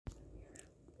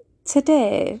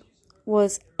Today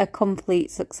was a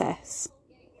complete success.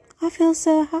 I feel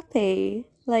so happy.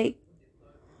 Like,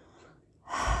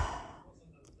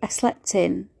 I slept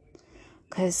in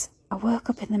because I woke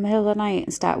up in the middle of the night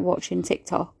and started watching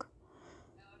TikTok.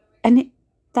 And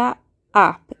that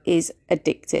app is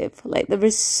addictive. Like, there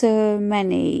is so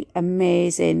many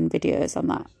amazing videos on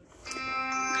that.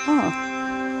 Oh,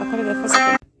 I've got to go for a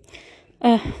second.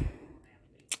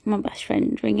 My best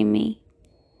friend ringing me.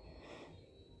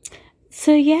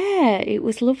 So yeah, it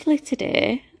was lovely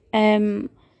today. I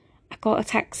got a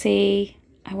taxi.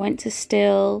 I went to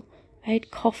Still. I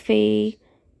had coffee,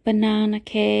 banana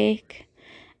cake.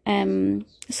 Some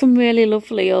really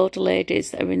lovely older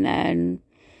ladies that are in there, and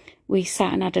we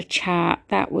sat and had a chat.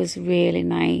 That was really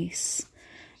nice.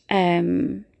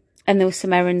 And there were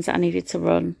some errands that I needed to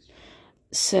run,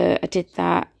 so I did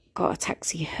that. Got a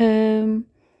taxi home,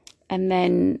 and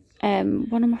then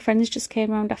one of my friends just came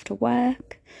round after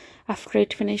work, after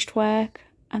he'd finished work,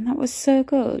 and that was so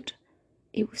good.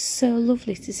 It was so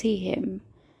lovely to see him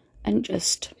and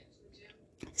just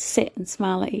sit and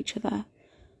smile at each other.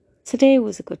 Today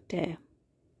was a good day.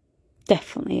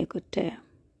 Definitely a good day.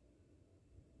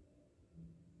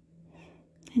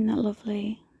 Isn't that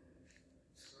lovely?